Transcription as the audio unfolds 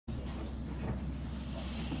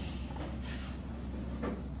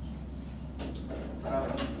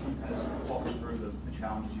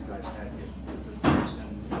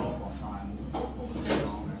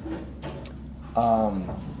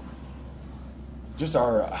Just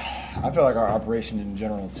I feel like our operation in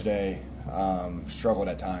general today struggled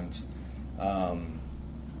at times. And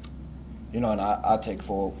I take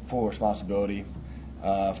full responsibility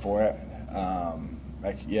for it.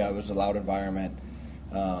 It was a loud environment,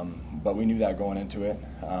 but we knew that going into it.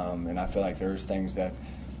 And I feel like there's things that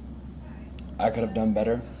I could have done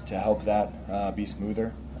better to help that be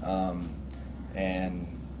smoother.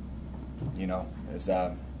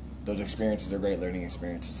 Those experiences are great learning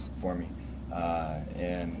experiences for me. I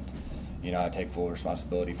take full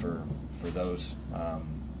responsibility for those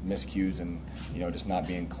miscues and, just not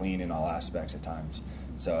being clean in all aspects at times.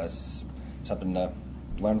 So it's something to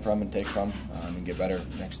learn from and take from and get better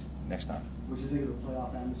next time. What do you think of the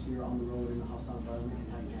playoff atmosphere on the road in the hostile environment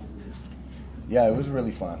and how you handled it? Yeah, it was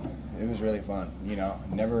really fun.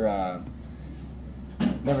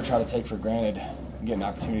 Never try to take for granted get an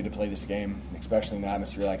opportunity to play this game, especially in an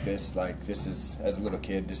atmosphere like this. Like, this is, as a little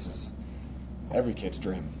kid, this is every kid's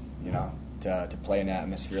dream, to play in an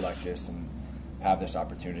atmosphere like this and have this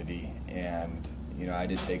opportunity. And, I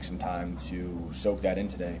did take some time to soak that in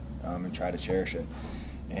today and try to cherish it.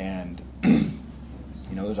 And,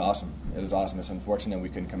 it was awesome. It was awesome. It's unfortunate we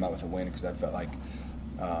couldn't come out with a win because I felt like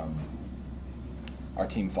our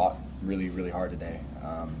team fought really, really hard today.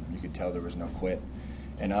 You could tell there was no quit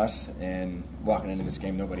in us, and walking into this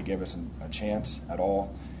game, nobody gave us a chance at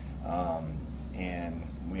all, and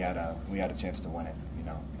we had a chance to win it,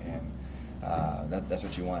 and that's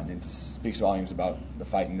what you want. And it just speaks volumes about the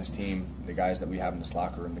fight in this team, the guys that we have in this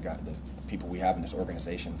locker room, the people we have in this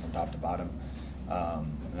organization from top to bottom.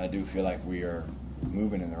 And I do feel like we are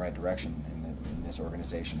moving in the right direction in this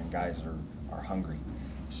organization, and guys are hungry.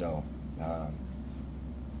 So,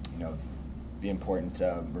 be important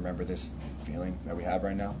to remember this feeling that we have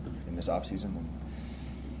right now in this off season and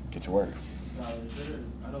get to work. I don't think you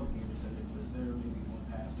said it, but is there maybe one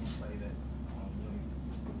passing play that you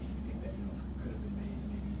think that could have been made to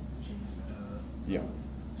maybe change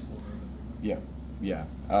score? Yeah.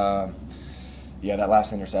 That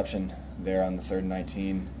last interception there on the 3rd and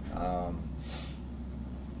 19.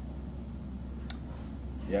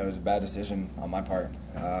 It was a bad decision on my part.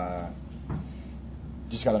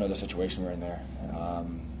 Just got to know the situation we're in there.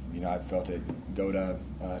 I felt it go to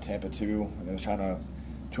Tampa 2, and it was trying to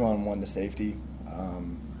 2-on-1 the safety.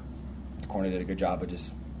 The corner did a good job of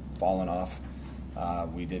just falling off.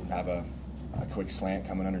 We didn't have a quick slant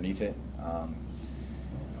coming underneath it. And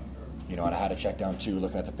I had to check down 2,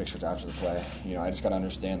 looking at the pictures after the play. I just got to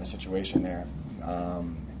understand the situation there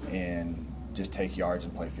and just take yards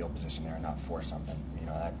and play field position there and not force something.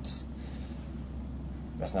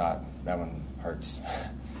 That one hurts.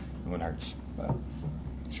 That one hurts, but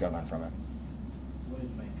just got to learn from it. What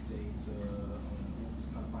did Mike say to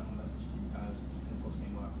kind of final message to you guys in the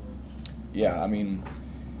post-game locker room? Yeah,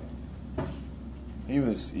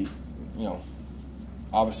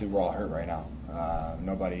 obviously we're all hurt right now.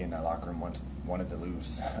 Nobody in that locker room wanted to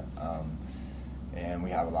lose. And we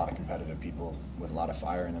have a lot of competitive people with a lot of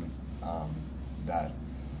fire in them that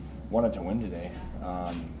wanted to win today.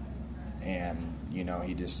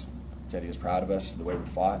 He just said he was proud of us, the way we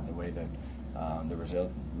fought, the way that the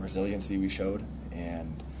resiliency we showed,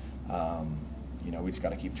 and we just got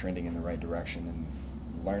to keep trending in the right direction and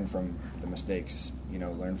learn from the mistakes.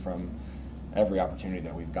 Learn from every opportunity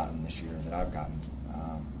that we've gotten this year, that I've gotten,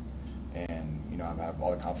 I have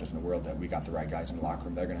all the confidence in the world that we got the right guys in the locker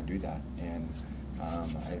room. They're going to do that, and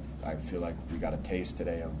I feel like we got a taste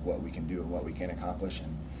today of what we can do and what we can accomplish,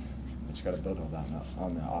 and we just got to build on that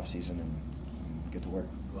on the off season and get to work.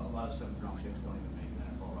 Well, a lot of 7th-round picks don't even make an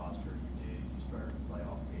NFL roster. You did. You started a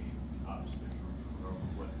playoff game. Obviously, there's room for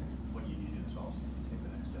growth. What do you need to do this offseason to take the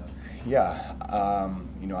next step? Yeah,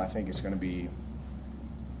 I think it's going to be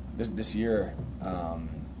this year.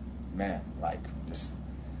 Just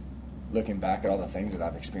looking back at all the things that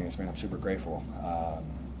I've experienced, I'm super grateful.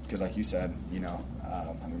 Because, like you said,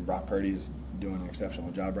 Brock Purdy is doing an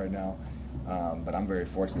exceptional job right now. But I'm very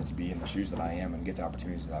fortunate to be in the shoes that I am and get the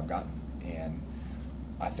opportunities that I've gotten. And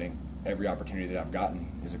I think every opportunity that I've gotten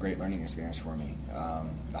is a great learning experience for me.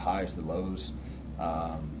 The highs, the lows,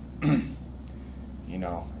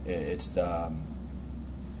 it's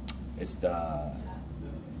the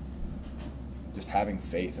just having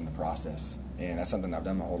faith in the process. And that's something I've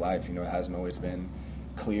done my whole life. It hasn't always been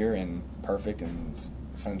clear and perfect and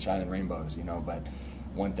sunshine and rainbows, but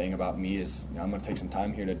one thing about me is I'm going to take some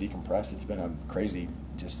time here to decompress. It's been a crazy,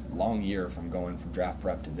 just long year from going from draft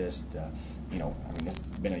prep to this to, it's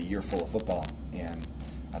been a year full of football. And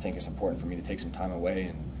I think it's important for me to take some time away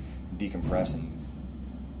and decompress and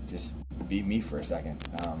just be me for a second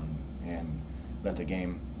and let the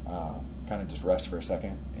game kind kind of just rest for a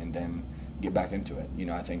second and then get back into it.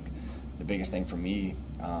 I think the biggest thing for me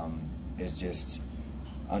is just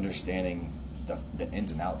understanding the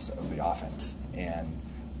ins and outs of the offense. And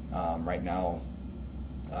right now,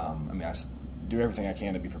 I do everything I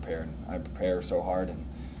can to be prepared. I prepare so hard, and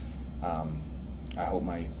I hope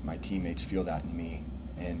my teammates feel that in me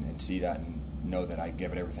and see that and know that I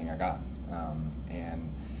give it everything I got.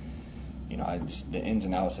 The ins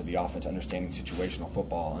and outs of the offense, understanding situational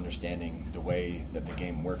football, understanding the way that the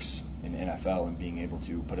game works in the NFL, and being able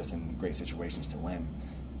to put us in great situations to win.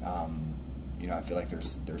 I feel like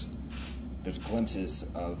there's glimpses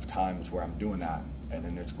of times where I'm doing that, and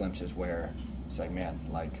then there's glimpses where it's like, man,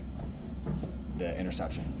 like the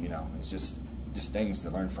interception. It's just things to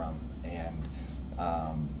learn from, and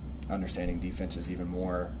understanding defenses even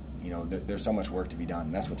more. There's so much work to be done,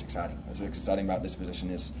 and that's what's exciting. That's what's exciting about this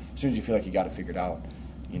position is as soon as you feel like you got it figured out,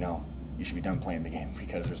 you should be done playing the game,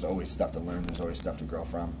 because there's always stuff to learn, there's always stuff to grow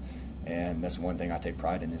from, and that's one thing I take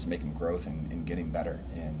pride in, is making growth and getting better,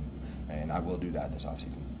 and I will do that this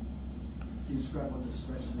offseason. Can you describe what the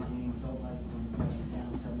stretch of the game felt like when you guys were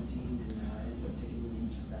down 17 and ended up taking the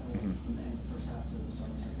lead just that way from the end of the first half to the start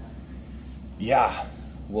of the second half? Yeah,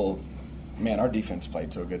 well, man, our defense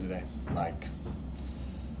played so good today.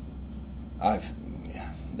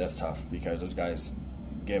 That's tough, because those guys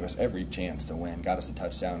gave us every chance to win, got us a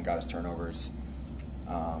touchdown, got us turnovers,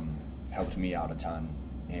 helped me out a ton,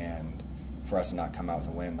 and for us to not come out with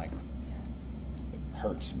a win, it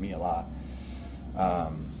hurts me a lot.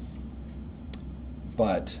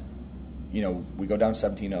 But we go down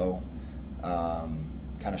 17-0,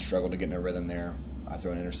 kind of struggled to get in a rhythm there. I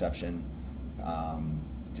throw an interception,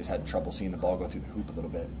 just had trouble seeing the ball go through the hoop a little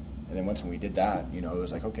bit. And then once we did that, it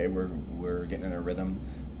was like, okay, we're getting in a rhythm.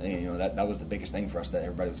 And, that was the biggest thing for us that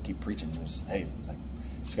everybody was keep preaching was, hey,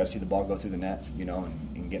 just got to see the ball go through the net,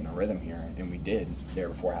 and get in a rhythm here. And we did there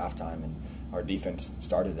before halftime, and our defense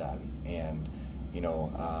started that. And,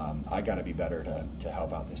 I got to be better to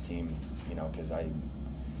help out this team, because I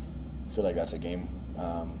feel like that's a game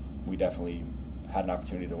we definitely had an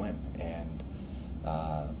opportunity to win. And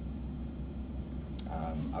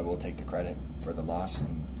I will take the credit for the loss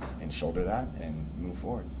and shoulder that and move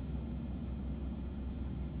forward.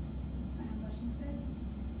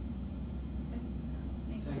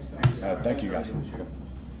 Thank you, guys.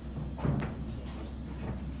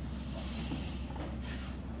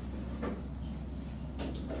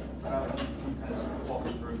 Skyler, can you kind of walk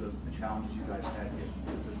us through the challenges you guys had getting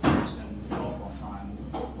this and off on time?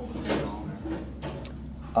 What was going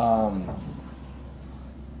on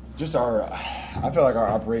there? I feel like our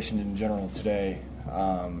operation in general today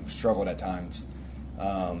struggled at times.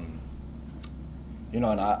 And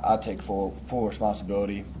I take full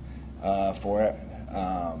responsibility for it.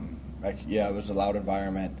 It was a loud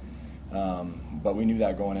environment, but we knew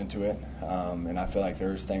that going into it. And I feel like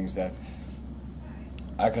there's things that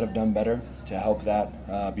I could have done better to help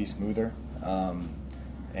that be smoother.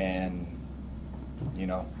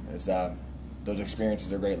 Those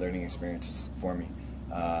experiences are great learning experiences for me.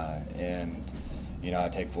 I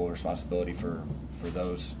take full responsibility for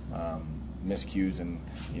those miscues and,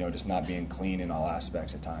 just not being clean in all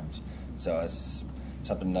aspects at times. So it's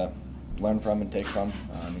something to learn from and take from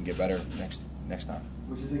and get better next time.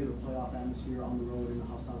 What do you think of the playoff atmosphere on the road in a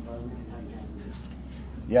hostile environment, and how you handled it?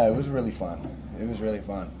 Yeah, it was really fun.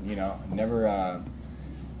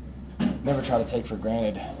 Never try to take for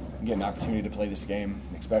granted get an opportunity to play this game,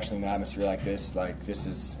 especially in an atmosphere like this. This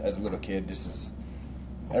is, as a little kid, this is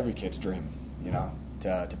every kid's dream,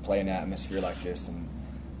 to play in an atmosphere like this and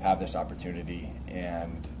have this opportunity.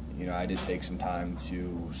 And, I did take some time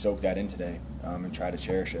to soak that in today and try to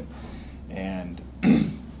cherish it. And,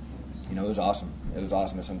 it was awesome. It was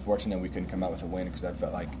awesome. It's unfortunate we couldn't come out with a win, because I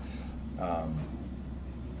felt like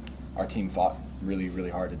our team fought really,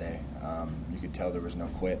 really hard today. You could tell there was no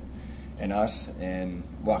quit in us, and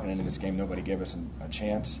walking into this game, nobody gave us a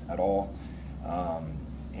chance at all,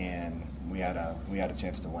 and we had a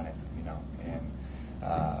chance to win it, and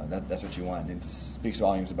that's what you want. And it speaks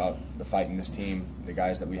volumes about the fight in this team, the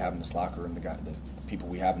guys that we have in this locker room, the people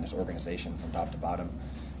we have in this organization from top to bottom.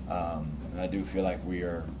 And I do feel like we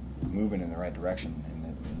are moving in the right direction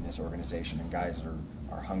in this organization, and guys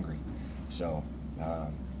are hungry. So,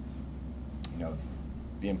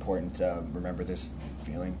 be important to remember this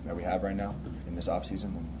feeling that we have right now in this offseason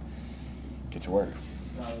and get to work.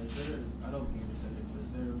 I don't think you said it, but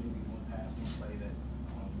is there maybe one passing play that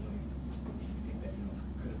you think that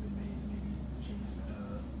could have been made to maybe change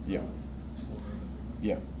score?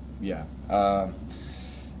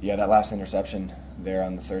 Yeah, that last interception there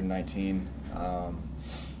on the 3rd and 19.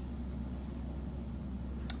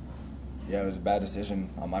 Yeah, it was a bad decision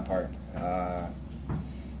on my part.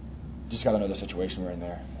 Just got to know the situation we're in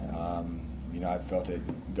there. I felt it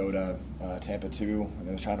go to Tampa 2, and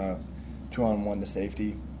it was trying to 2-on-1 the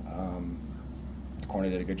safety. The corner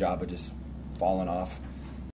did a good job of just falling off.